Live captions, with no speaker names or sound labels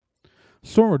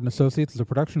Stormwood and Associates is a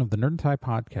production of the Nerd and Tie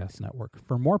Podcast Network.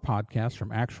 For more podcasts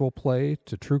from actual play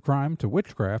to true crime to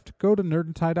witchcraft, go to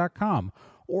nerdandtie.com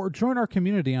or join our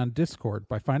community on Discord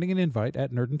by finding an invite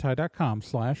at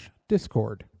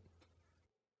nerdandtie.com/discord.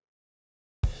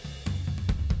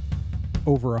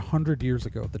 Over 100 years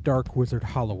ago, the dark wizard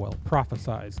Hollowell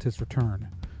prophesied his return,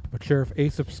 but Sheriff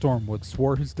Aesop Stormwood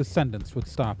swore his descendants would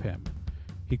stop him.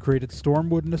 He created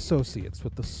Stormwood and Associates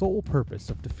with the sole purpose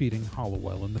of defeating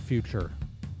Hollowell in the future.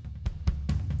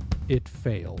 It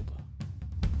failed.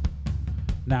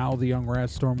 Now the young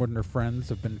Raz Stormwood and her friends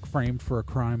have been framed for a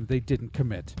crime they didn't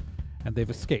commit, and they've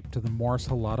escaped to the Morris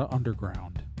Halata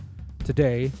Underground.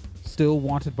 Today, still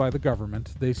wanted by the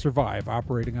government, they survive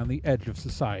operating on the edge of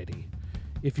society.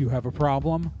 If you have a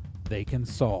problem, they can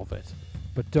solve it.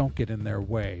 But don't get in their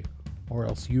way, or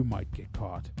else you might get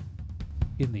caught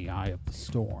in the eye of the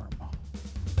storm.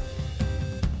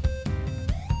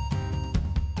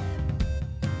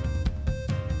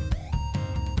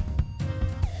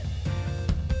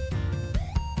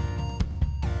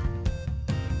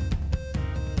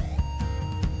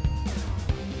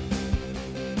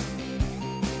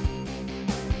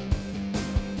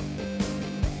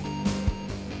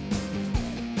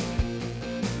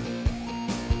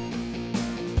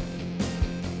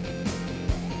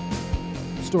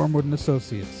 Stormwood and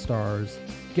Associates stars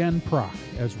Gen Proc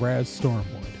as Raz Stormwood,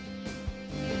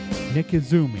 Nick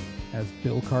Izumi as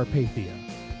Bill Carpathia,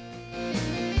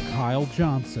 Kyle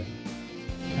Johnson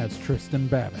as Tristan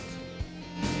Babbitt,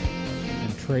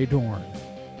 and Trey Dorn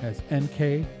as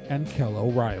NK and Kel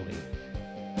O'Reilly.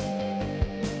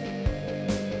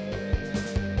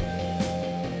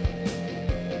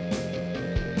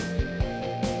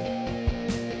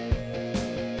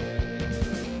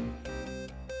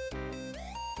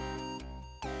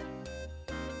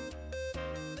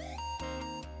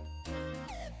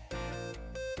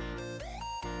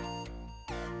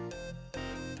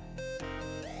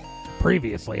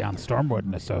 Previously on Stormwood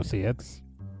and Associates.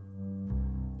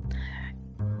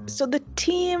 So the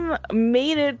team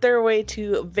made it their way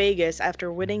to Vegas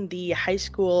after winning the high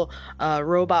school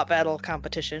robot battle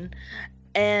competition,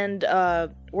 and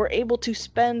were able to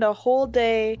spend a whole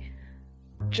day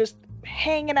just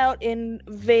hanging out in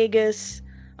Vegas.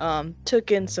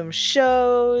 Took in some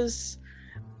shows,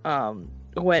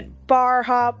 went bar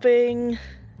hopping,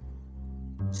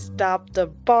 stopped a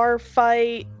bar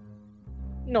fight.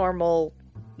 Normal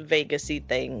Vegas-y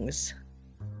things.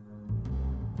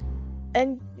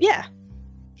 And yeah.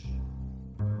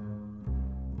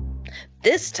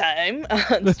 This time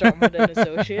on Stormwood and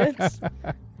Associates.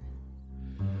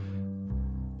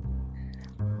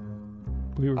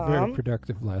 We were very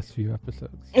productive last few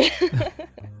episodes.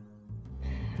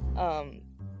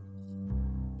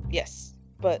 Yes,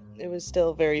 but it was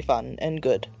still very fun and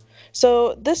good.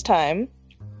 So this time,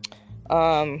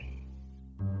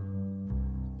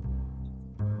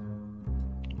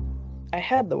 I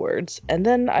had the words, and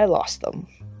then I lost them.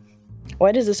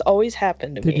 Why does this always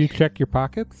happen to me? Did you check your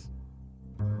pockets?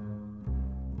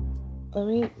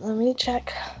 Let me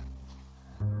check.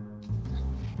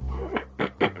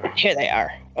 Here they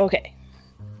are. Okay.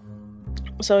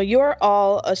 So you're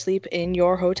all asleep in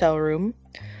your hotel room.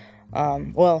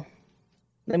 Well,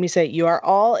 let me say you are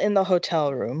all in the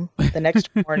hotel room the next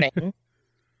morning.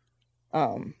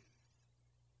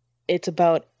 It's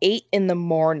about 8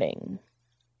 a.m.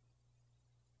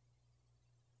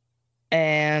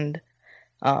 And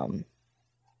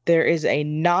there is a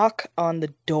knock on the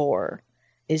door.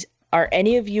 Are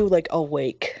any of you like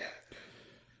awake?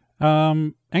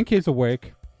 NK's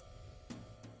awake.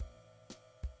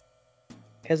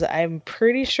 Because I'm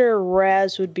pretty sure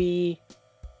Raz would be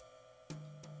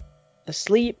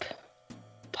asleep,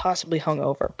 possibly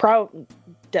hungover.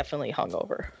 Definitely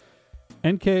hungover.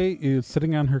 NK is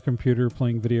sitting on her computer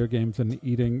playing video games and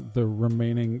eating the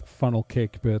remaining funnel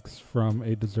cake bits from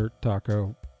a dessert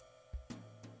taco.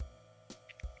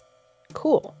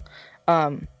 Cool.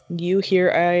 You hear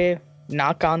a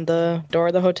knock on the door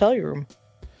of the hotel room.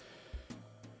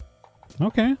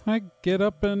 Okay, I get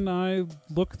up and I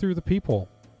look through the peephole.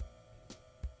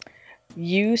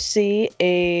 You see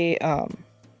a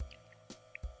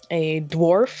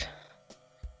dwarf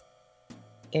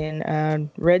in a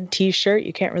red t-shirt.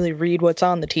 You can't really read what's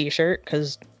on the t-shirt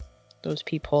because those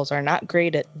peepholes are not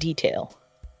great at detail.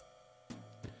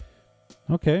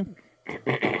 Okay.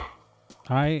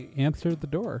 I answered the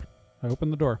door. I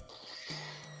opened the door.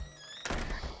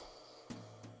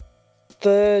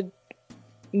 The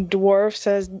dwarf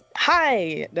says,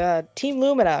 "Hi, Team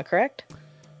Lumina, correct?"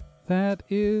 That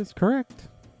is correct.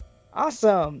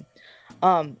 Awesome.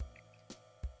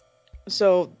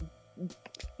 So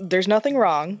there's nothing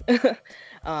wrong.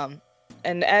 um,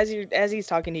 and as he's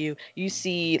talking to you, you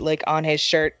see like on his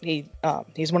shirt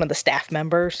he's one of the staff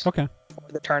members Okay.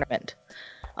 for the tournament.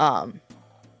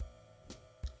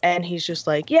 And he's just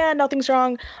like, yeah, nothing's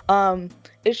wrong.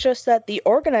 It's just that the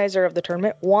organizer of the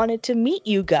tournament wanted to meet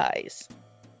you guys.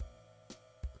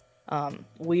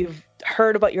 We've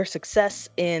heard about your success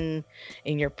in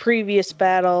your previous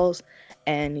battles,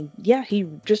 and yeah, he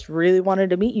just really wanted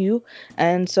to meet you,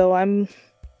 and so I'm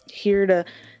here to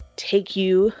take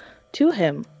you to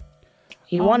him.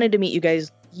 He wanted to meet you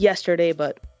guys yesterday,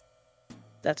 but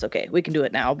that's okay. We can do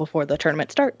it now before the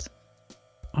tournament starts.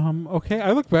 Okay,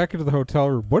 I look back into the hotel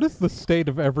room. What is the state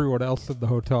of everyone else in the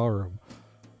hotel room?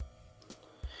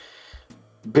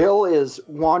 Bill is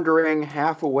wandering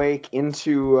half awake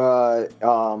into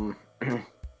to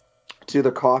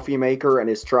the coffee maker and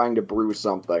is trying to brew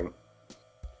something.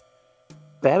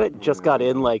 Babbitt just got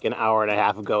in like an hour and a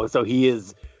half ago, so he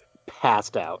is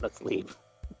passed out asleep.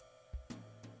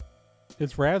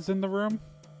 Is Raz in the room?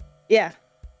 Yeah.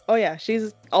 Oh yeah,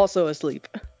 she's also asleep.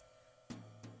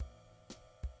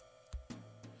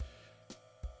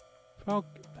 Oh,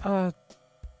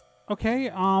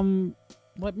 okay,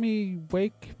 let me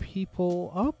wake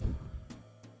people up.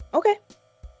 Okay.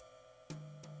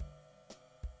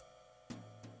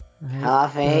 Right,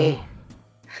 Coffee.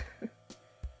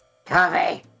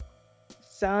 Coffee.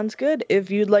 Sounds good.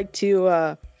 If you'd like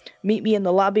to meet me in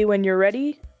the lobby when you're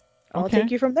ready, I'll Okay.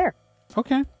 take you from there.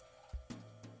 Okay.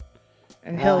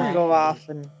 And he'll go off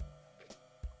and...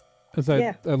 As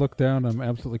Yeah. I look down, I'm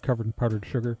absolutely covered in powdered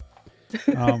sugar.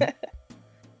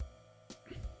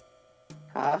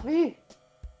 Coffee?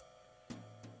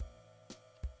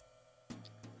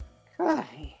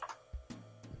 Coffee.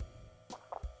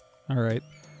 All right.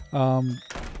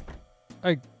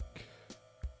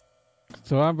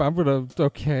 So I'm gonna,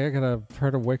 okay, I gotta try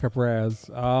to wake up Raz.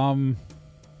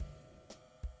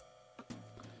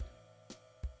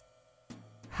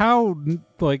 How,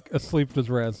 like, asleep does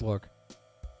Raz look?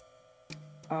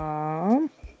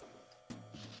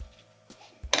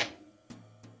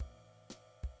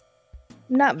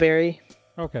 Not very.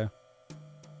 Okay.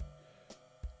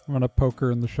 I'm gonna poke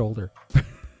her in the shoulder.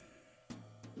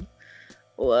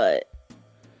 What?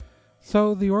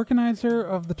 So the organizer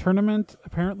of the tournament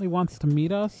apparently wants to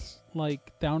meet us,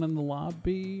 like, down in the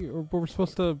lobby, or we're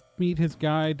supposed to meet his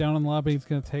guy down in the lobby. He's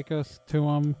gonna take us to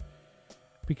him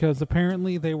because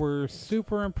apparently they were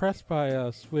super impressed by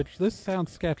us, which this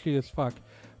sounds sketchy as fuck.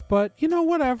 But, you know,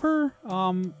 whatever.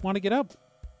 Want to get up?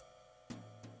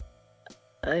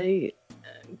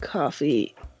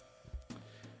 Coffee.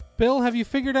 Bill, have you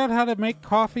figured out how to make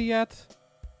coffee yet?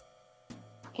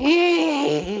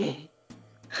 He's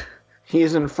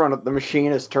in front of the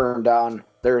machine is turned on.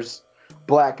 There's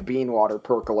black bean water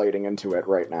percolating into it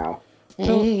right now.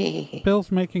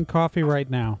 Bill's making coffee right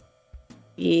now.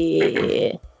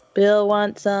 Yeah. Bill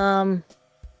wants some.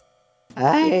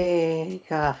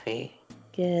 Coffee.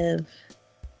 Give.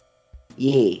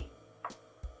 Yeah.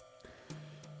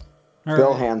 All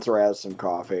Bill right. hands Raz some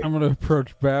coffee. I'm going to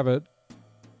approach Babbitt.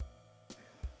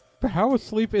 How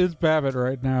asleep is Babbitt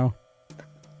right now?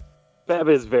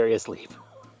 Babbitt is very asleep.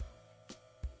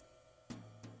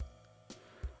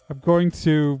 I'm going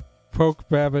to poke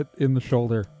Babbitt in the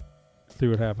shoulder. See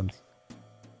what happens.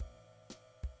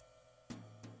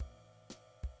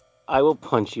 I will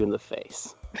punch you in the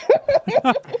face.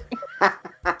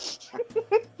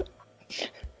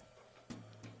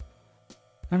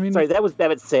 I mean, Sorry, that was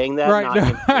Babbitt saying that.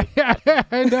 right?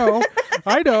 Not No, him.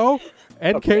 I know.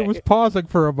 NK Okay. was pausing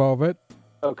for a moment.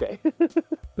 Okay.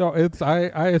 No, it's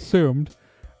I assumed.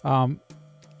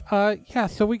 Yeah.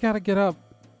 So we got to get up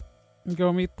and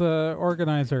go meet the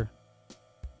organizer.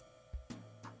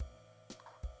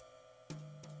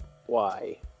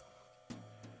 Why?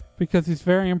 Because he's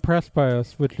very impressed by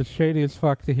us, which is shady as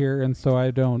fuck to hear, and so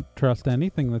I don't trust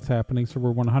anything that's happening, so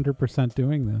we're 100%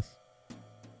 doing this.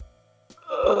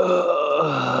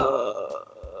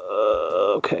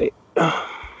 Okay.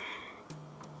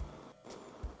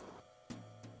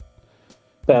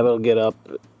 Babbitt will get up.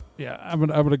 Yeah, I'm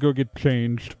gonna go get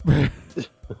changed.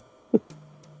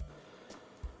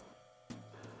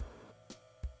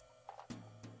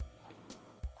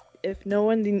 If no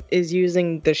one is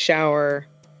using the shower,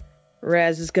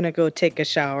 Raz is gonna go take a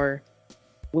shower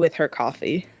with her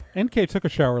coffee. NK took a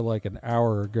shower like an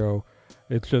hour ago.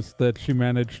 It's just that she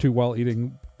managed to, while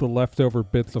eating the leftover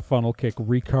bits of funnel cake,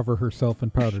 recover herself in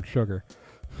powdered sugar.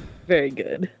 Very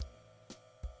good.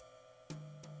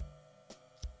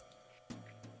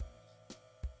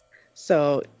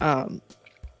 So,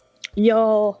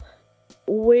 y'all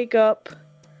wake up,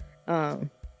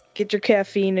 get your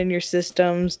caffeine in your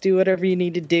systems, do whatever you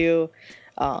need to do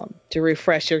to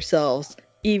refresh yourselves,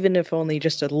 even if only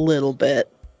just a little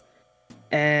bit.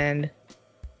 And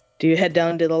do you head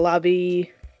down to the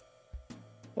lobby?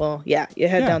 Well, yeah, you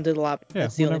head down to the lobby. Yeah,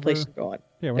 That's the only place you're going.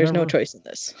 Yeah, There's no choice in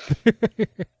this.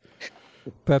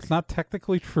 That's not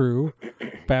technically true.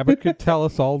 Babbitt could tell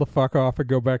us all to fuck off and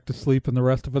go back to sleep, and the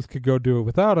rest of us could go do it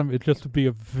without him. It just would be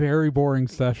a very boring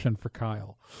session for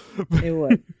Kyle. It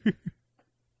would.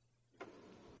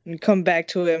 You come back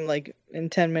to him like in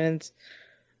 10 minutes.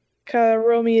 Kyle,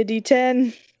 roll me a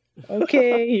d10.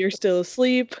 Okay, you're still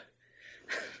asleep.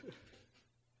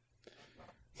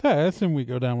 So I assume we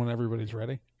go down when everybody's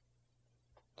ready.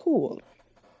 Cool.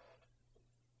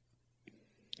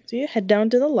 So you head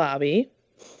down to the lobby.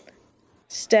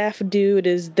 Staff dude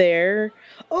is there.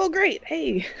 Oh, great.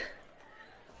 Hey.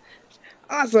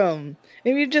 Awesome.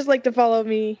 If you'd just like to follow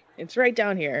me, it's right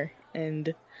down here.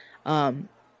 And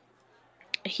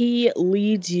he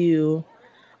leads you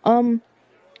kind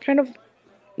of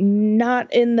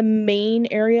not in the main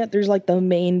area. There's like the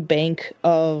main bank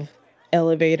of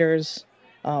elevators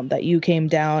that you came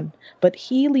down, but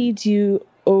he leads you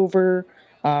over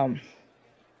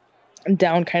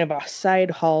down kind of a side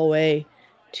hallway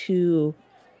to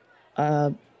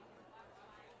a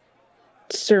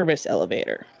service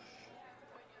elevator.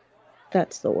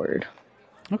 That's the word.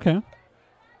 Okay.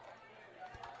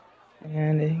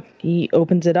 And he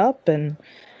opens it up and,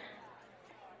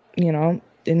 you know,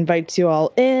 invites you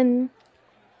all in.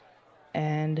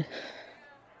 And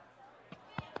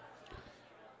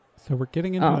so we're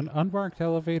getting into an unmarked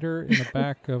elevator in the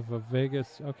back of a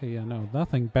Vegas. Okay, yeah, no,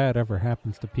 nothing bad ever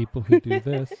happens to people who do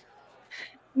this.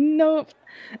 nope.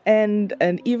 And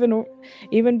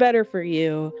even better for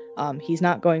you, he's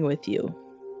not going with you.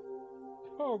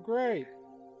 Oh, great.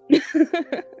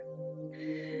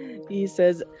 He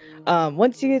says,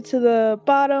 once you get to the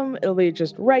bottom, it'll be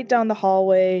just right down the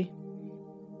hallway.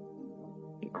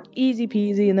 Easy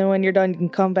peasy. And then when you're done, you can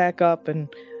come back up and,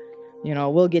 you know,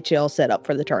 we'll get you all set up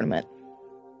for the tournament.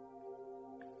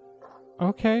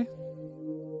 Okay.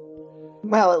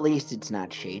 Well, at least it's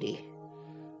not shady.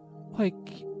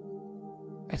 Like,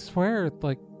 I swear,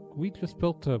 like, we just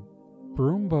built a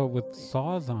Broomba with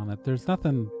saws on it. There's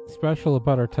nothing special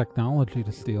about our technology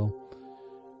to steal.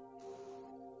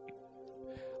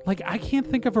 Like, I can't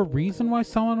think of a reason why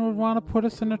someone would want to put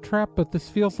us in a trap, but this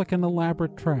feels like an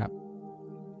elaborate trap.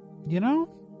 You know?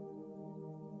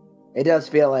 It does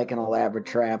feel like an elaborate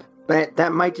trap. But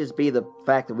that might just be the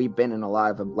fact that we've been in a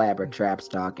lot of elaborate traps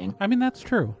talking. I mean, that's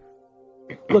true.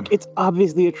 Look, it's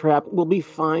obviously a trap. We'll be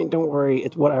fine. Don't worry.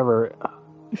 It's whatever.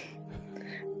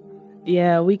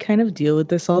 Yeah, we kind of deal with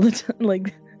this all the time.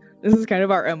 Like, this is kind of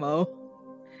our MO.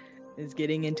 Is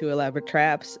getting into elaborate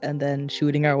traps and then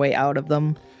shooting our way out of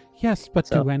them. Yes, but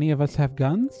do any of us have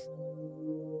guns?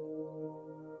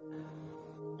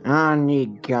 I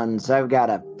need guns. I've got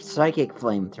a psychic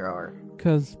flamethrower.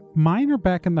 Because mine are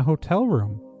back in the hotel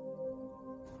room.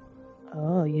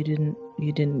 Oh, you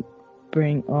didn't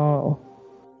bring... Oh.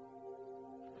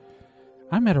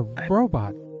 I met a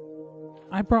robot.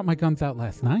 I brought my guns out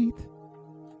last night.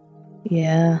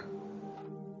 Yeah.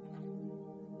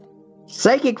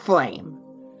 Psychic flame.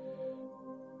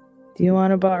 Do you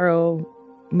want to borrow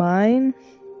mine?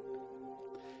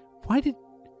 Why did...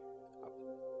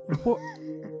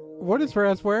 What is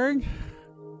Raz wearing?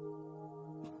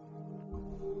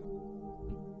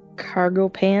 Cargo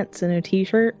pants and a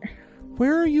t-shirt.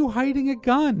 Where are you hiding a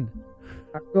gun?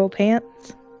 Cargo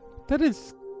pants. That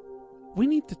is... We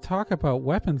need to talk about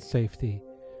weapons safety.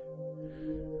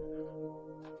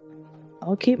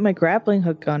 I'll keep my grappling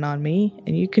hook gun on me,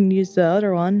 and you can use the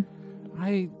other one.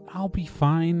 I'll be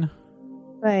fine.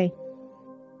 Bye.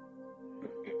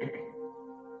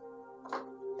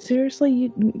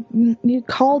 Seriously, you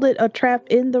called it a trap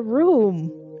in the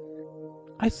room.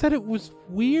 I said it was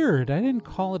weird. I didn't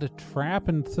call it a trap,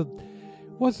 and so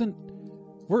wasn't...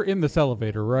 We're in this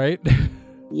elevator, right?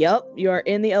 Yep, you are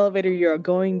in the elevator. You are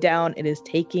going down. It is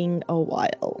taking a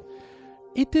while.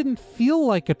 It didn't feel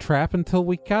like a trap until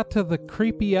we got to the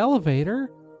creepy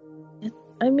elevator.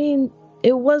 I mean,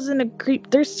 it wasn't a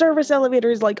creep. There's service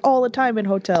elevators like all the time in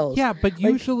hotels. Yeah, but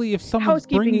usually if someone's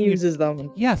housekeeping bringing uses them.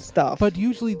 And yes, stuff. But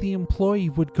usually the employee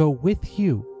would go with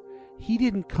you. He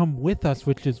didn't come with us,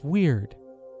 which is weird.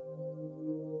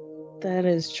 That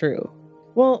is true.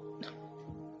 Well,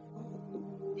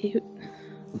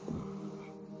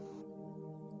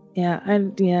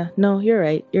 no, you're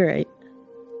right. You're right.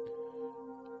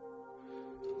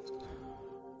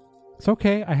 It's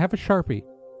okay. I have a Sharpie.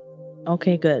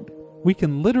 Okay, good. We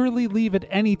can literally leave at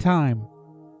any time.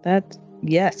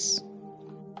 Yes.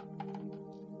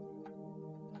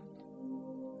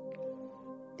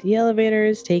 The elevator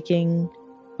is taking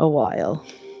a while.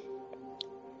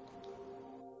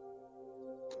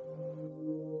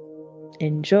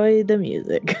 Enjoy the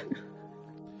music.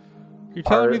 You're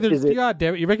telling me Or there's... is it- God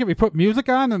damn it, you're making me put music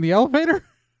on in the elevator?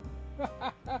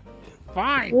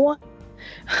 Fine. What?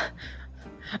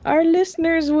 Our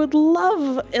listeners would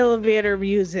love elevator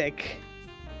music.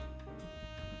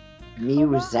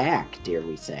 Muzak, dare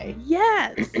we say.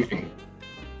 Yes.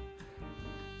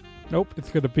 Nope,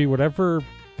 it's going to be whatever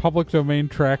public domain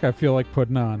track I feel like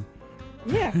putting on.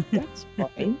 Yeah, that's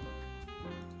fine.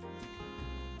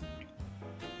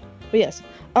 But yes,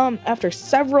 after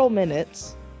several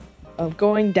minutes of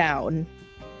going down,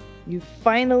 you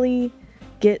finally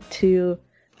get to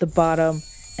the bottom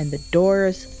and the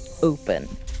doors open.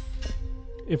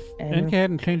 If And- NK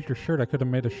hadn't changed her shirt, I could have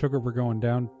made a sugar we're going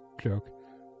down joke.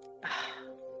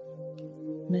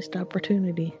 Missed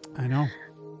opportunity. I know.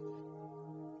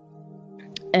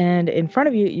 And in front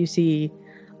of you, you see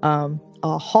a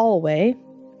hallway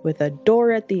with a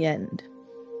door at the end.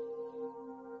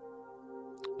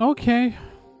 Okay.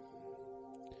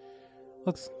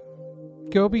 Let's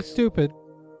go be stupid.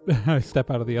 I step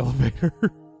out of the elevator.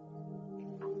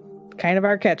 Kind of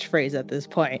our catchphrase at this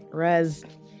point. Rez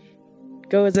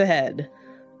goes ahead.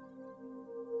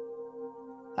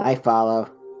 I follow.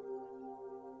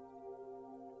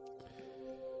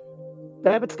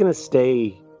 Babbitt's gonna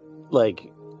stay,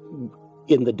 like,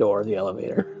 in the door of the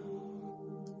elevator.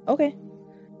 Okay.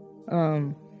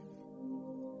 So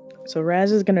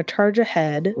Raz is gonna charge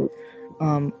ahead,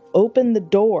 open the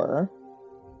door,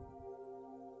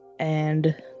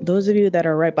 and those of you that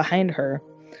are right behind her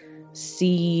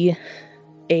see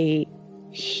a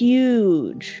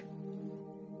huge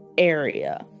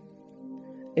area.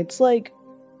 It's like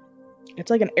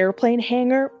an airplane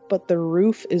hangar, but the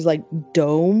roof is like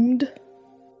domed.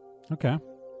 Okay.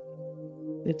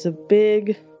 It's a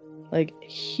big, like,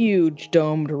 huge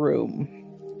domed room.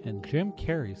 And Jim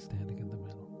Carrey's standing in the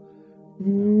middle.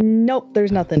 Nope,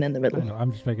 there's nothing in the I middle. know,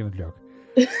 I'm just making a joke.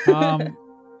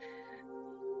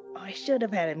 I should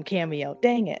have had him cameo.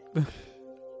 Dang it.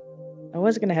 I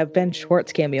was gonna have Ben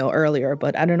Schwartz cameo earlier,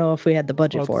 but I don't know if we had the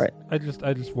budget well, for it. I just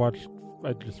watched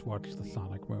the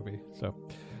Sonic movie. So,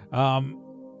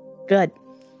 Good.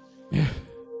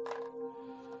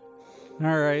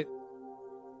 all right.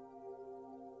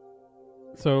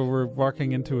 So we're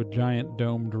walking into a giant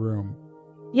domed room.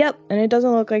 Yep, and it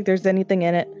doesn't look like there's anything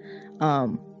in it.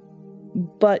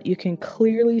 But you can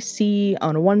clearly see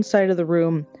on one side of the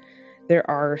room there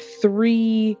are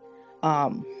three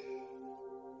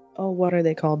what are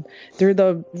they called? They're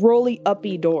the rolly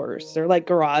uppy doors. They're like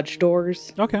garage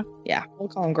doors. Okay. Yeah, we'll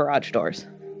call them garage doors.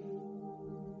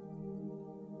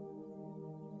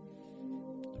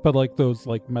 But like those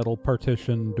like metal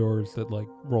partition doors that like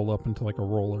roll up into like a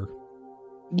roller.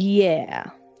 Yeah.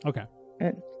 Okay.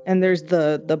 And there's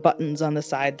the buttons on the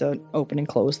side to open and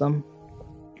close them.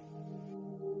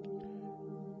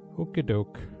 Okie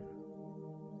doke.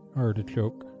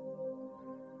 Artichoke.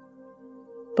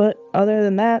 But other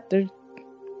than that, there's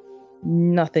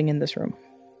nothing in this room.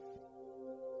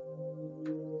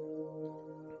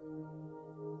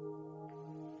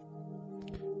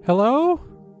 Hello?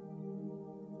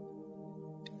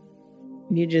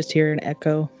 You just hear an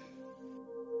echo.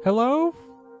 Hello?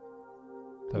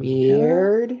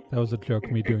 Weird. That was a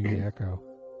joke, me doing the echo.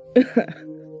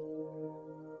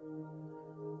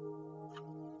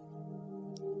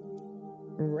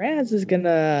 Raz is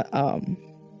gonna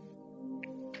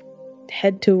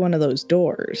head to one of those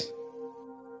doors.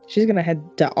 She's gonna head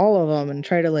to all of them and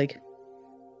try to like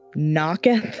knock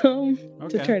at them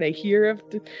to try to hear if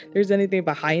there's anything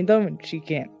behind them, and she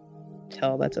can't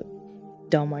tell. That's a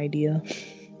dumb idea.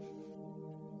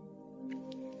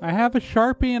 I have a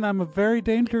Sharpie and I'm a very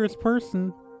dangerous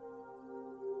person.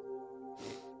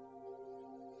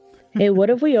 Hey, what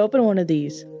if we open one of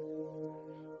these?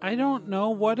 I don't know.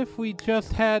 What if we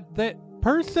just had the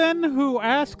person who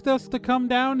asked us to come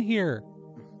down here?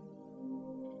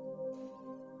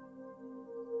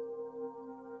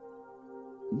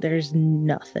 There's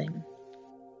nothing.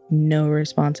 No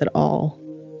response at all.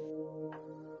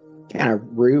 Kind of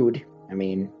rude. I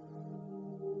mean,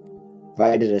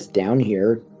 invited us down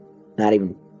here, not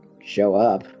even show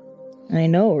up. I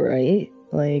know, right?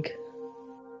 Like,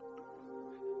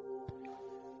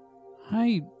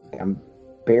 I'm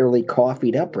barely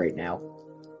coffeeed up right now.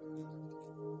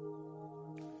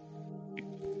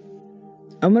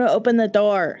 I'm gonna open the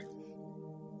door.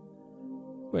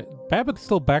 Wait, Babbitt's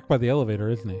still back by the elevator,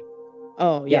 isn't he?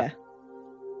 Oh, Yeah. yeah.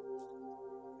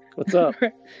 What's up?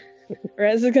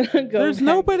 Raz is gonna go. There's back.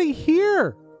 nobody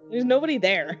here. There's nobody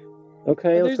there.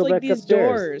 Okay, But let's there's go like back these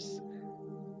upstairs. doors.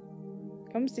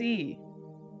 Come see.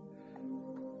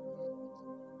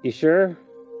 You sure?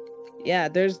 Yeah,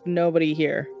 there's nobody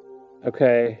here.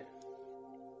 Okay.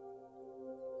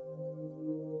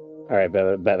 All right,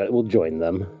 Babbitt, we'll join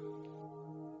them.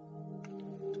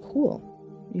 Cool.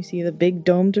 You see the big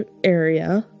domed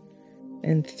area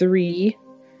and 3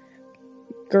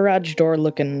 garage door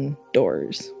looking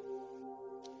doors.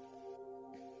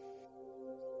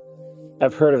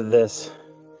 I've heard of this.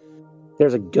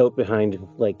 There's a goat behind,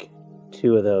 like,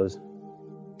 2 of those.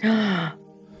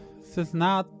 This is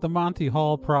not the Monty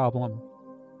Hall problem.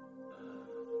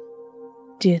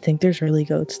 Do you think there's really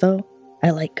goats, though?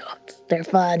 I like goats. They're The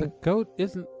fun. goat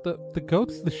isn't the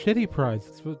goat's the shitty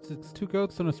prize. It's 2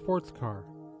 goats in a sports car.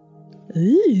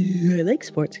 Ooh, I like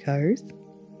sports cars.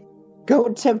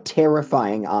 Goats have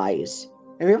terrifying eyes.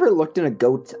 Have you ever looked in a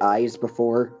goat's eyes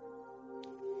before?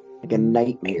 Like a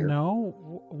nightmare.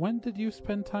 No. When did you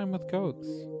spend time with goats?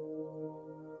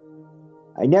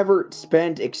 I never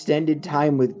spent extended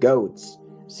time with goats.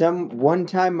 One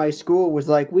time my school was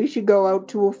like, we should go out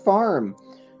to a farm,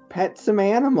 pet some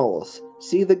animals,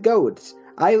 see the goats.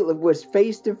 I was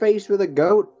face to face with a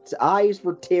goat. Its eyes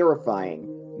were terrifying.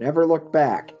 Never looked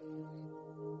back.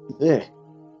 Ugh.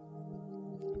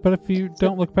 But if you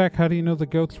don't look back, how do you know the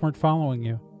goats weren't following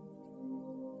you?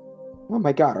 Oh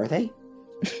my god, are they?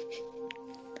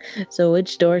 So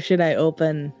which door should I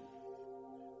open?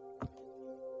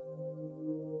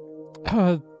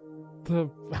 How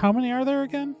many are there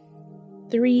again?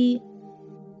 3.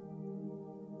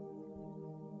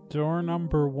 Door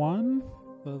number 1,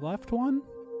 the left one.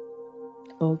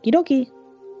 Okie dokie.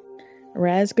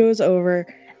 Raz goes over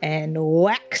and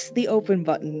whacks the open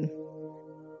button.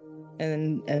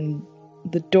 And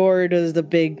the door does the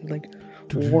big, like,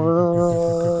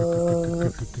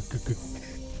 whirr.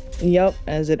 Yep,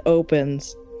 as it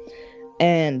opens.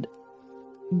 And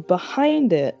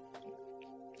behind it,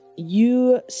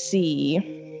 you see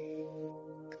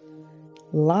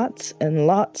lots and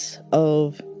lots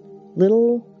of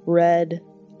little red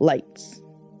lights.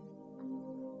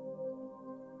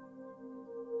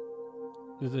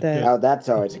 Is it, The- Oh, that's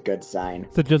always a good sign.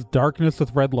 is it just darkness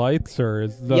with red lights, or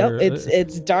is there? Yep,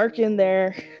 it's dark in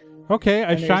there. Okay,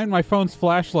 I and shine my phone's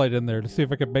flashlight in there to see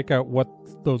if I can make out what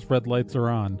those red lights are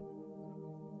on.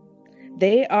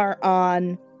 They are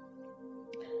on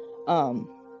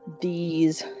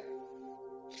these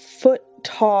foot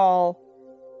tall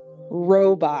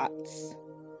robots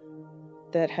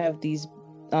that have these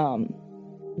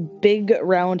big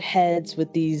round heads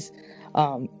with these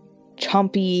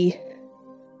chompy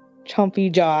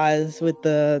jaws with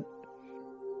the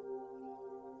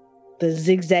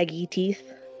zigzaggy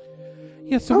teeth.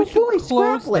 Yeah, so Oh, we should boy,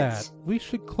 close scraplets. that. We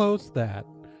should close that.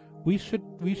 We should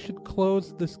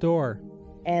close this door.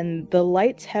 And the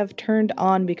lights have turned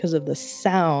on because of the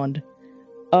sound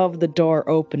of the door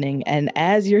opening. And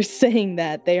as you're saying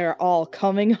that, they are all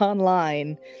coming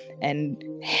online and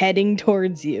heading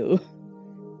towards you,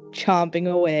 chomping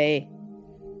away.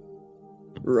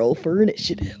 Roll for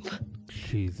initiative.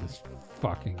 Jesus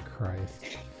fucking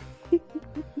Christ.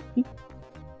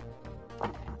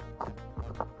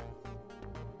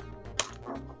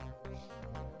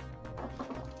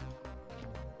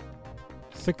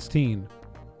 $16.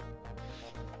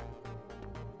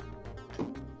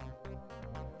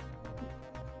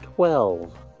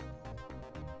 12.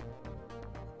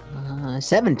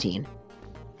 17.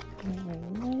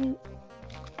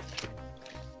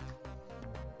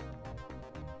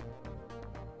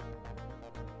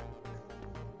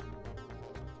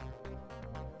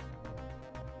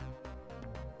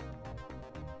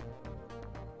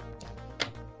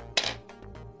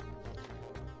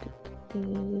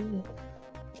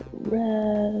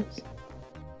 Alright.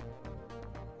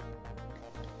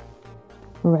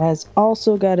 Raz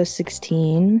also got a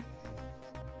 16.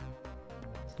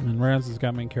 And Raz has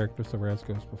got main character, so Raz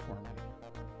goes before me.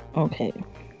 Okay.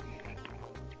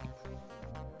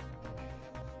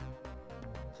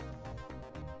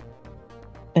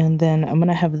 And then I'm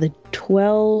gonna have the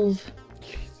 12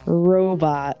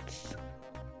 robots.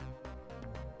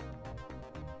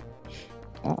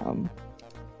 Oh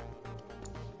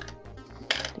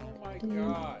my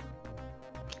god.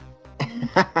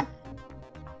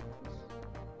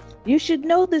 You should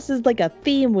know this is like a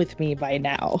theme with me by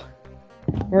now.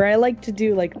 Where I like to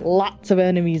do like lots of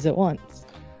enemies at once.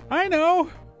 I know!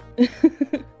 We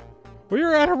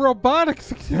were at a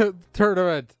robotics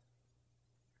tournament.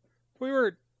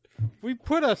 We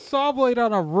put a saw blade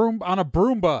on a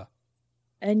Broomba.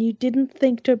 And you didn't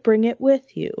think to bring it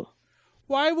with you.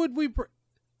 Why would we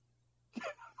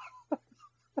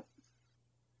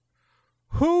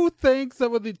Who thinks that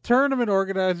when the tournament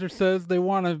organizer says they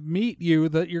want to meet you,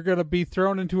 that you're going to be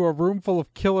thrown into a room full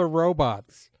of killer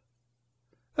robots?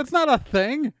 That's not a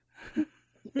thing.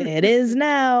 It is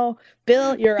now.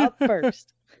 Bill, you're up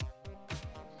first.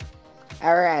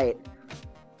 All right.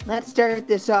 Let's start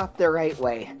this off the right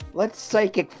way. Let's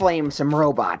psychic flame some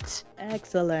robots.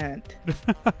 Excellent.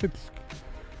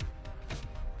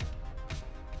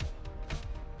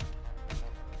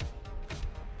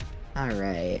 All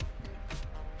right.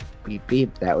 Beep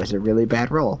beep. That was a really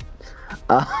bad roll.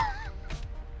 Uh,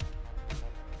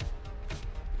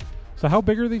 So how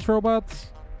big are these robots?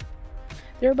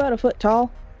 They're about a foot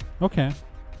tall. Okay.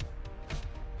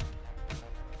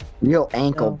 real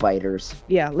ankle No. biters.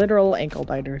 Yeah, literal ankle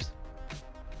biters.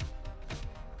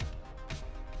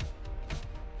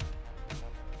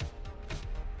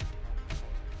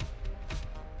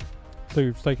 So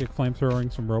you're psychic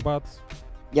flamethrowing some robots?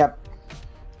 Yep.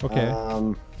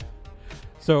 Okay.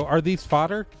 So are these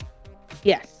fodder?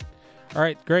 Yes. All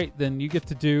right, great. Then you get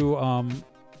to do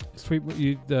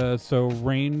so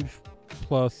range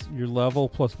plus your level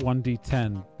plus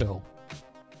 1d10, Bill.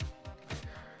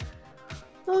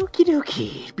 Okie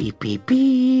dokie. Beep beep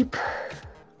beep.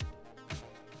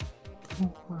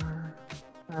 4.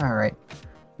 All right.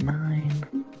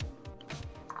 9.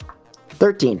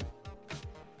 13.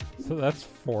 So that's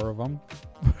 4 of them.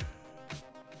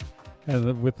 And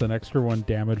then with an extra one,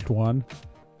 damaged 1.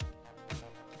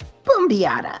 Boom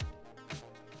diada.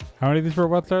 How many of these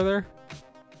robots are there?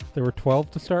 There were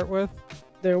 12 to start with,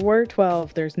 There were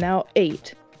 12. There's now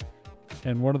 8.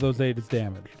 and one of those 8 is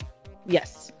damaged.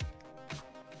 Yes.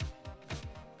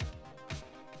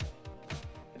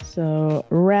 So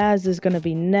Raz is going to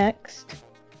be next.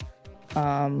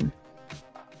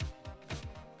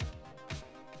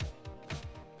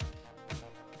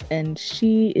 And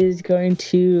she is going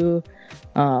to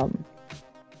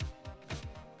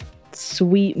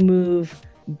sweet move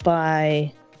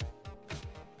by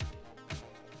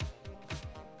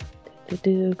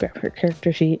grab her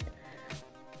character sheet.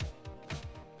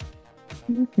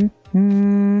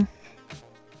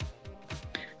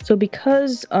 So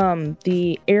because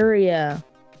the area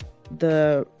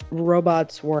the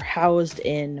robots were housed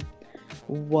in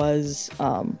was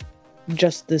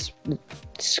just this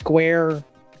square,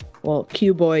 well,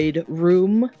 cuboid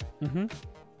room, Mm-hmm.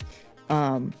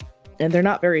 and they're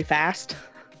not very fast.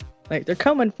 Like, they're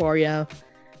coming for you,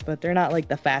 but they're not like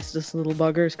the fastest little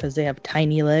buggers because they have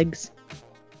tiny legs.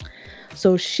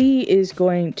 So she is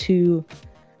going to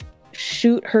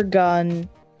shoot her gun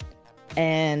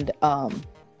and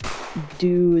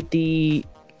do the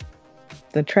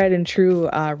tried and true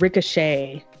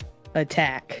ricochet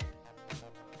attack,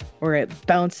 where it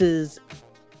bounces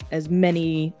as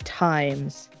many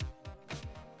times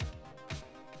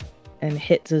and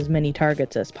hits as many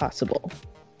targets as possible.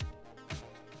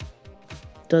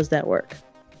 Does that work?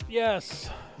 Yes.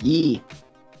 Yee.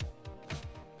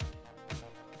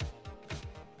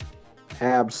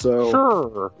 Absolutely.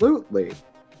 Sure.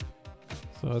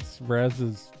 So it's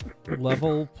Raz's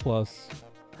level plus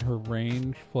her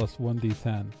range plus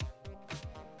 1d10.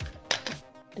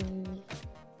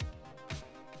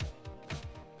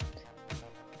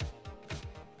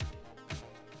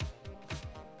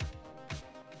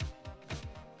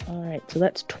 All right, so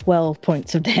that's 12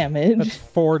 points of damage. That's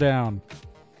 4 down.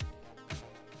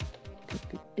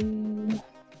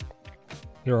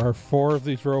 There are 4 of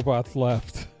these robots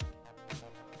left.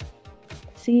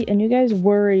 See, and you guys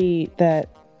worry that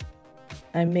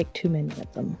I make too many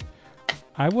of them.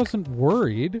 I wasn't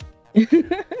worried.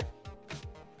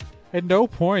 At no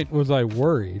point was I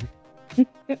worried.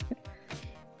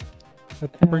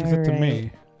 That brings it to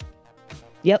me.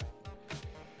 Yep.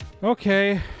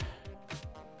 Okay.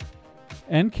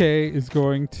 NK is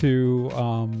going to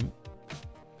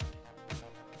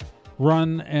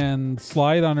run and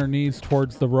slide on her knees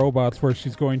towards the robots, where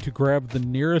she's going to grab the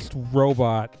nearest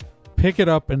robot, pick it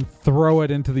up, and throw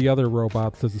it into the other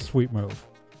robots as a sweep move.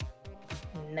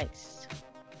 Nice.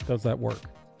 Does that work?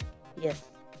 Yes.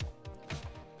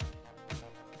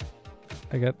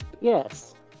 I got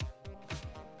Yes.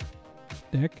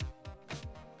 Nick.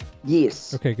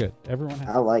 Yes. Okay, good. Everyone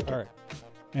has I like All it. right.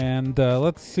 And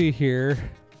let's see here.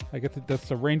 I get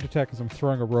that's a range attack as I'm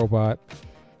throwing a robot.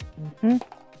 Mm-hmm.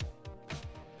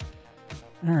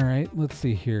 All right, let's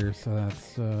see here. So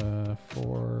that's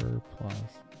 4 plus.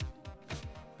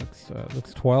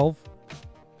 That's 12.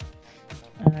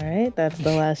 All right, that's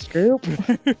the last group.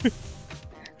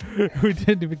 We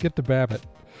didn't even get to Babbitt.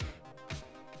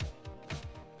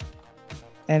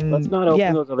 And Let's not open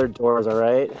yeah, those other doors, all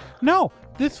right? No,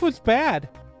 this was bad.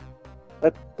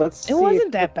 Let's see. it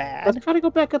wasn't that bad. Let's try to go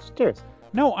back upstairs.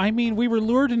 No, I mean, we were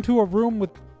lured into a room with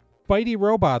bitey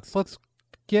robots. Let's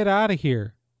get out of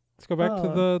here. Let's go back to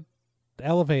the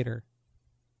elevator.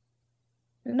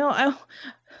 No,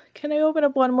 can I open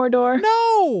up one more door?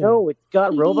 No, it's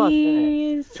got robots in it.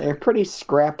 Please. They're pretty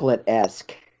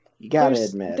Scraplet-esque. You gotta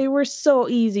admit. They were so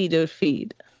easy to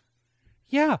feed.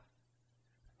 Yeah.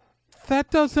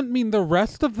 That doesn't mean the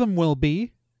rest of them will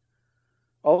be.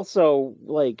 Also,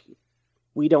 like,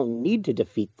 we don't need to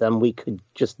defeat them. We could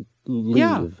just leave.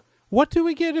 Yeah. What do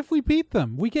we get if we beat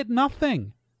them? We get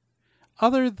nothing.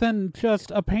 Other than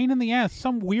just a pain in the ass.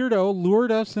 Some weirdo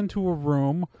lured us into a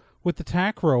room with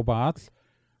attack robots.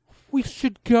 We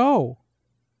should go.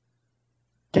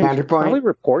 Counterpoint. Probably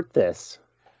report this.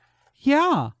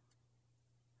 Yeah.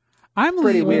 I'm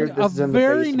Pretty leaving weird this a is in the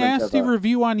very basement nasty of a-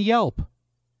 review on Yelp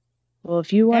Well,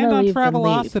 if you want and to on leave, then leave.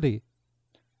 Travelocity.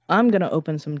 I'm gonna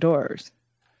open some doors.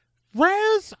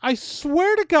 Raz, I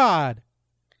swear to God.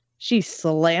 She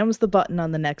slams the button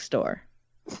on the next door.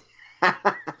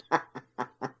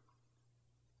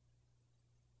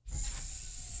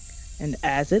 And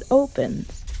as it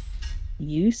opens,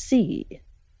 you see.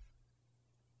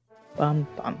 Bum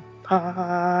bum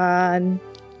bum.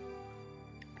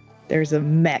 There's a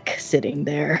mech sitting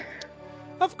there.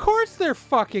 Of course there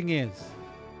fucking is.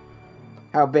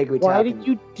 How big we Why talking? did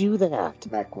you do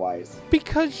that? Mech-wise?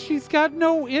 Because she's got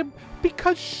no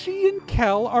because she and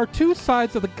Kel are two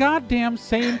sides of the goddamn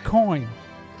same coin.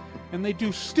 And they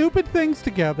do stupid things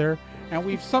together, and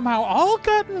we've somehow all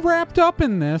gotten wrapped up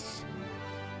in this.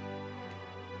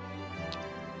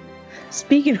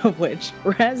 Speaking of which,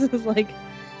 Raz is like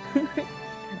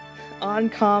on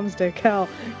comms to Kel.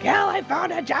 Kel, I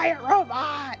found a giant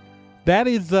robot! That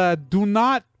is, do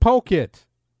not poke it.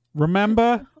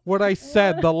 Remember what I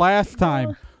said the last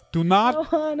time. Do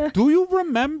not. Do you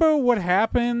remember what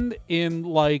happened in,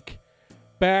 like,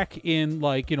 back in,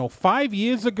 like, 5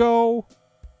 years ago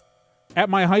at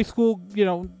my high school,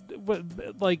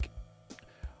 like,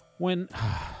 when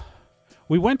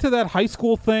we went to that high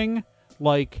school thing,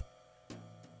 like,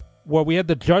 where we had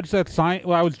to judge that science,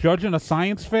 I was judging a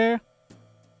science fair,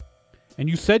 and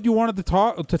you said you wanted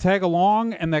to tag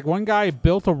along, and that one guy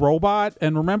built a robot,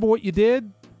 and remember what you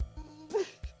did?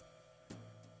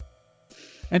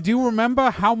 And do you remember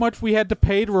how much we had to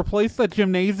pay to replace that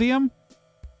gymnasium?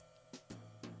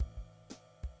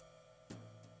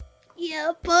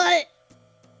 Yeah, but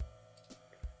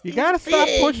You gotta stop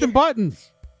big. pushing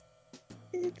buttons.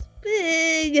 it's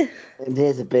big. It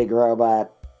is a big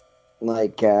robot.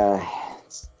 Like,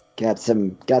 it's got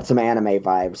some anime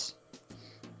vibes.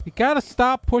 You gotta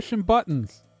stop pushing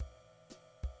buttons.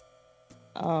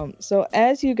 So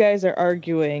as you guys are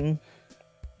arguing,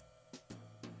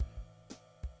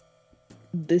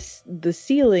 the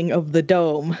ceiling of the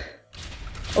dome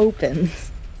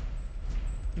opens.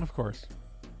 Of course.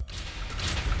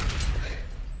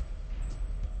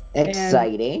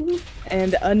 Exciting.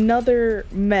 And another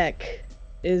mech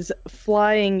is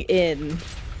flying in.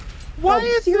 Why Oh,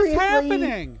 is seriously? this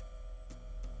happening?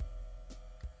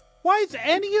 Why is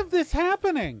any of this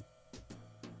happening?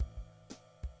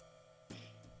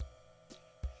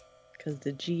 Because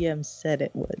the GM said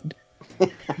it would.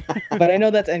 But I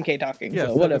know that's NK talking, Yes,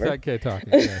 so whatever. that is NK talking.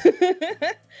 Yes.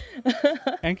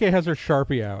 NK has her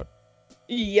Sharpie out.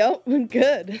 Yep,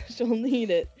 good. She'll need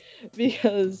it.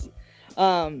 Because,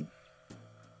 so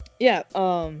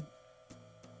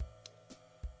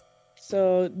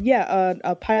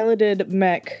a piloted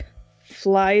mech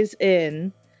flies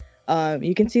in.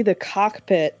 You can see the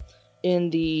cockpit in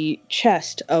the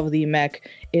chest of the mech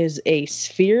is a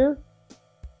sphere.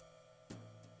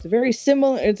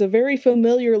 It's a very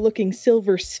familiar looking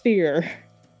silver sphere.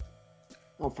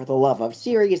 Oh, for the love of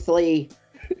seriously.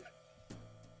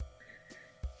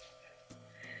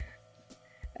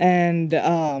 And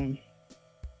the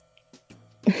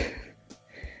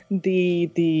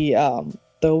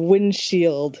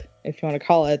windshield, if you want to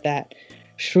call it that,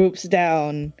 swoops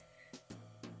down,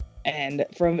 and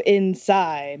from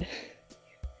inside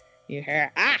you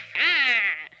hear, "Aha!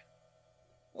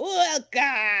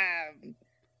 Welcome!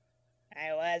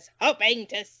 I was hoping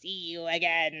to see you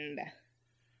again."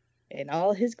 In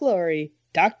all his glory,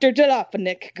 Dr.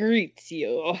 Jalopnik greets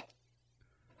you.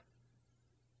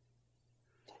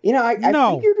 You know, I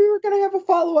No. figured we were gonna have a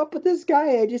follow-up with this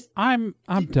guy. I'm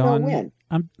Didn't know done.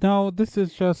 when. This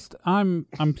is just I'm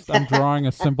drawing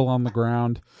a symbol on the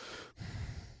ground.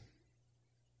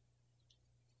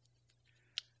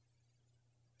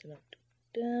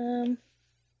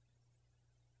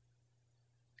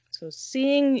 So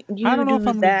seeing you I don't know do if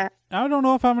I'm that, I don't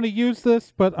know if I'm going to use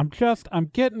this, but I'm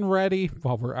getting ready.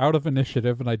 Well, we're out of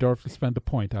initiative, and I don't have to spend a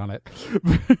point on it.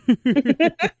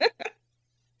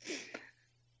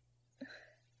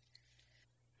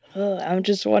 I'm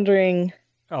just wondering.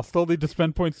 I'll still need to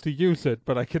spend points to use it,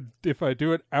 but I could, if I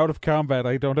do it out of combat,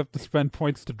 I don't have to spend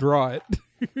points to draw it.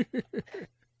 The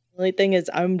only thing is,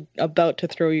 I'm about to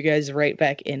throw you guys right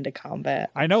back into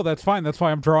combat. I know, that's fine. That's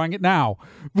why I'm drawing it now.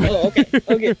 Oh, okay.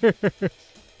 Okay.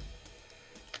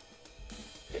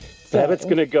 Babbitt's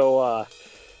gonna go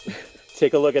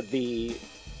take a look at the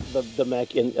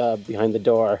mech in behind the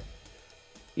door.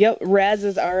 Yep, Raz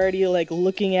is already like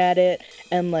looking at it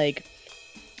and like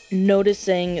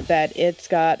noticing that it's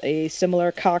got a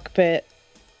similar cockpit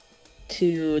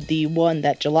to the one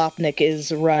that Jalopnik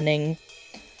is running.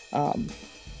 And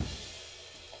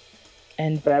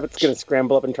Babbitt's gonna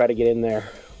scramble up and try to get in there.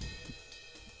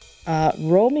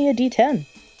 roll me a d10.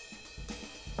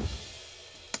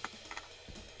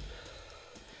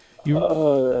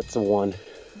 That's a 1.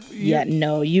 Yeah,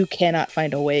 no, you cannot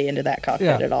find a way into that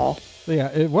cockpit at all.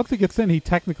 Yeah, once he gets in, he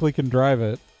technically can drive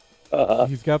it.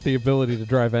 He's got the ability to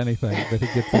drive anything that he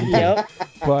gets into. Yep.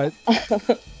 But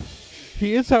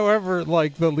he is, however,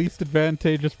 like the least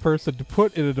advantageous person to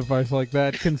put in a device like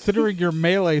that, considering your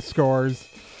melee scores.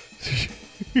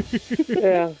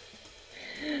 Yeah.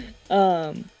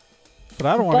 But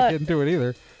I don't want to get into it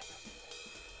either.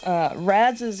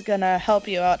 Raz is gonna help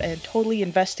you out and totally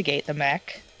investigate the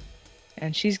mech.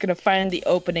 And she's gonna find the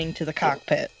opening to the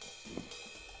cockpit.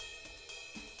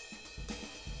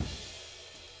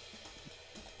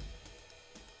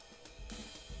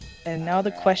 And now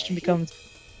the question becomes,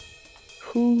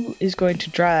 who is going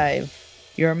to drive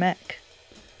your mech?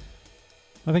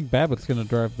 I think Babbitt's going to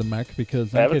drive the mech because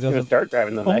Babbitt's NK gonna doesn't. start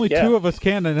driving the mech. Only yeah. two of us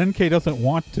can, and NK doesn't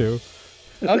want to.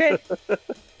 Okay.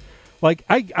 Like,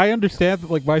 I understand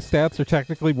that, like, my stats are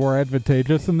technically more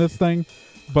advantageous in this thing,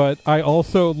 but I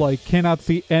also, like, cannot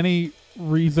see any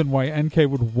reason why NK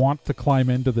would want to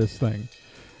climb into this thing.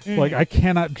 Like, I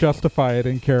cannot justify it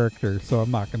in character, so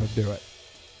I'm not going to do it.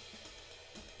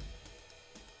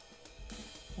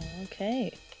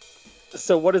 Okay.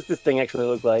 So what does this thing actually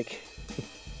look like?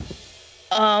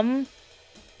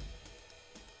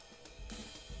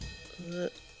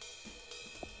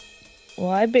 Well,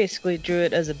 I basically drew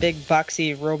it as a big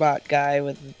boxy robot guy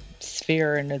with a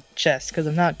sphere and a chest because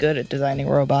I'm not good at designing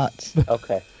robots.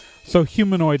 Okay. So,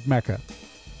 humanoid mecha.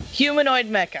 Humanoid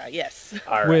mecha, yes.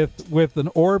 All right. With an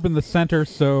orb in the center,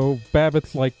 so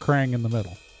Babbitt's like Krang in the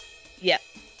middle. Yeah.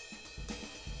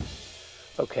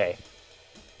 Okay.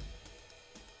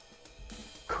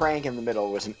 Crank in the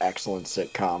Middle was an excellent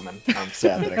sitcom, and I'm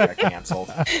sad that it got canceled.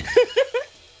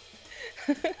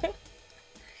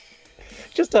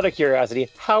 Just out of curiosity,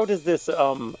 how does this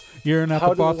You're not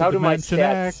the boss of how do my Dimension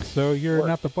stats X, so you're work?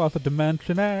 not the boss of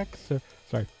Dimension X. So,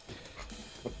 sorry.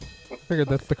 I figured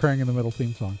that's the Krang in the Middle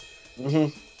theme song.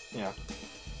 Mm-hmm. Yeah.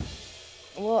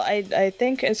 Well, I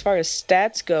think as far as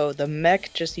stats go, the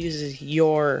mech just uses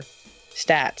your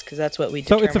stats because that's what we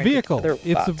So determined. it's a vehicle. with other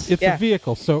It's bots. a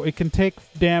vehicle, so it can take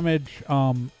damage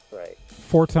right.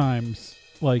 4 times.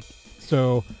 Like,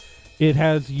 so it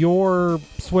has your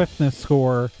swiftness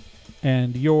score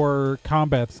and your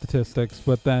combat statistics,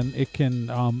 but then it can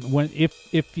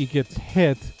if he gets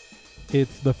hit,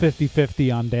 it's the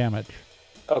 50-50 on damage.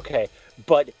 Okay.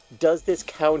 But does this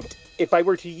count if I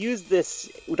were to use this,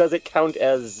 does it count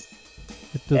as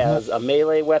It does not a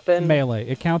melee weapon? melee.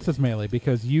 It counts as melee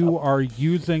because you are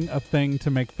using a thing to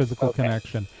make physical Okay.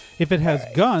 connection. If it has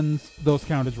Alright. guns, those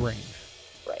count as range.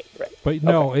 Right. But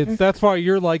no, that's why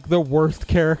you're like the worst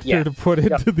character Yeah. to put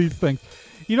into Yep. these things.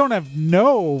 You don't have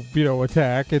no,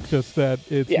 attack. It's just that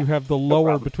you have the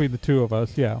lower problem. between the two of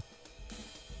us. Yeah.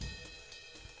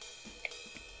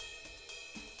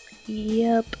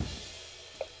 Yep.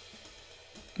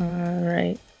 All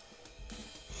right.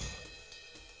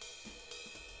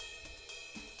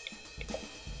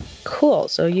 Cool.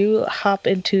 So you hop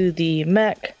into the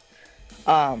mech.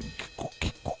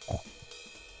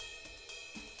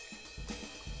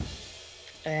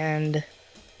 And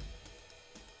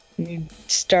you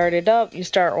start it up. You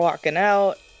start walking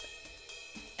out,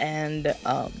 and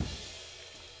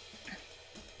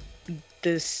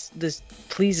this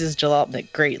pleases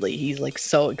Jalopnik greatly. He's like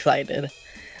so excited.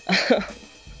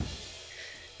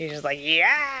 He's just like,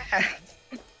 yeah.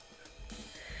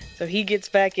 So he gets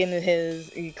back into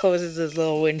he closes his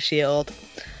little windshield,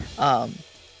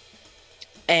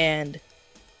 and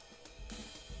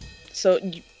so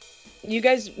you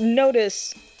guys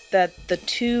notice that the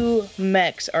two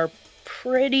mechs are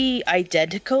pretty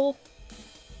identical.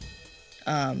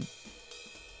 The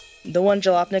one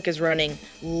Jalopnik is running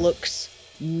looks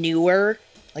newer,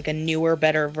 like a newer,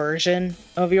 better version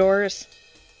of yours.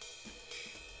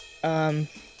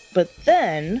 But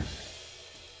then,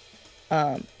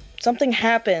 something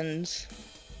happens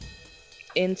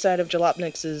inside of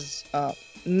Jalopnik's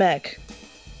mech,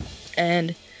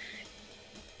 and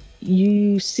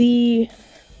you see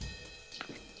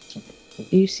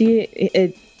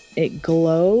it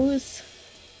glows,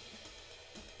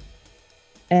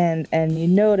 and you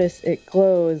notice it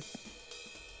glows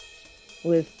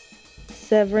with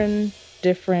 7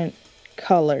 different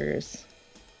colors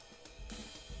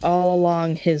all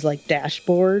along his like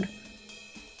dashboard.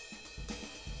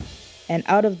 And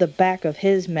out of the back of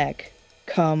his mech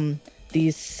come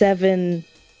these 7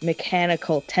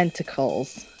 mechanical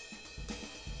tentacles.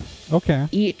 Okay.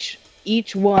 Each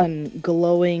one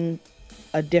glowing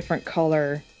a different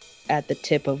color at the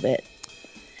tip of it.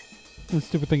 The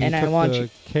stupid thing And you I took want the you-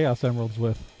 Chaos Emeralds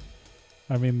with.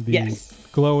 I mean, the Yes.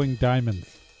 glowing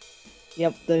diamonds.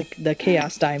 Yep, the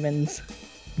Chaos Diamonds,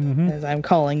 Mm-hmm. as I'm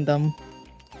calling them.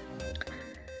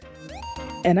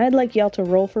 And I'd like y'all to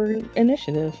roll for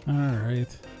initiative. All right.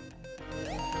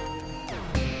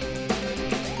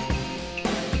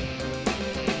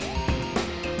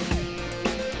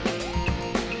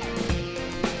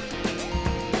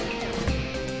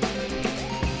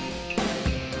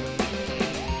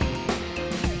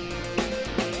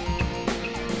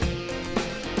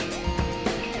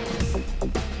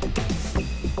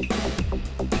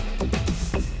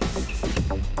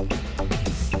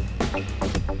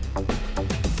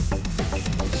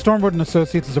 Stormwood &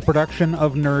 Associates is a production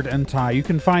of Nerd and Tie. You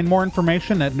can find more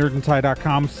information at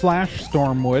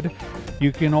nerdandtie.com/stormwood.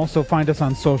 You can also find us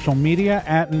on social media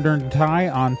at Nerd and Tie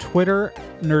on Twitter,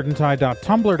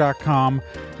 nerdandtie.tumblr.com,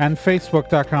 and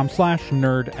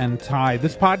facebook.com/nerdandtie.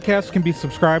 This podcast can be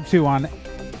subscribed to on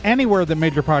anywhere that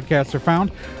major podcasts are found: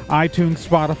 iTunes,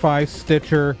 Spotify,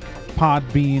 Stitcher,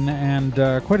 Podbean, and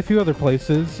quite a few other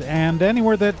places, and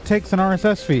anywhere that takes an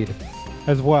RSS feed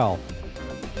as well.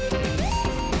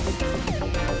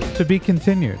 To be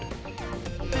continued.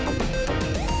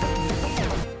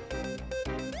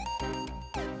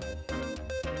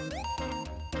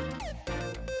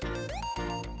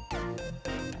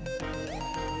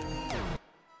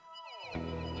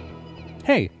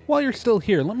 Hey, while you're still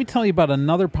here, let me tell you about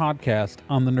another podcast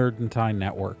on the Nerd and Tie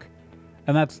Network.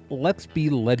 And that's Let's Be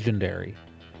Legendary.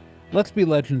 Let's Be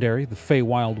Legendary, the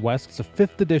Feywild West, is a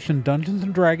 5th edition Dungeons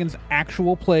 & Dragons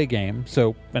actual play game.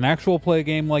 So, an actual play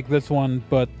game like this one,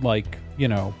 but like, you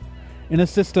know, in a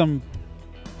system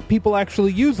people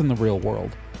actually use in the real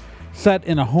world. Set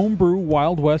in a homebrew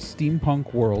Wild West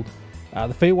steampunk world,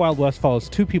 the Feywild West follows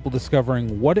 2 people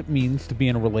discovering what it means to be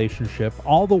in a relationship,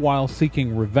 all the while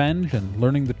seeking revenge and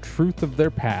learning the truth of their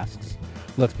pasts.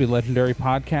 Let's Be Legendary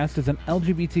podcast is an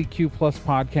LGBTQ+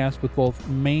 podcast with both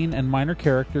main and minor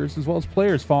characters, as well as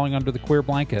players falling under the queer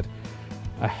blanket.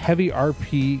 A heavy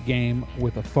RP game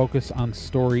with a focus on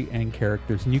story and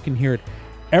characters. And you can hear it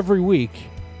every week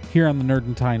here on the Nerd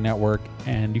and Tie Network,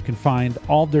 and you can find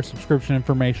all of their subscription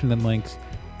information and links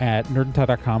at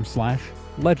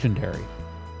nerdandtie.com/legendary.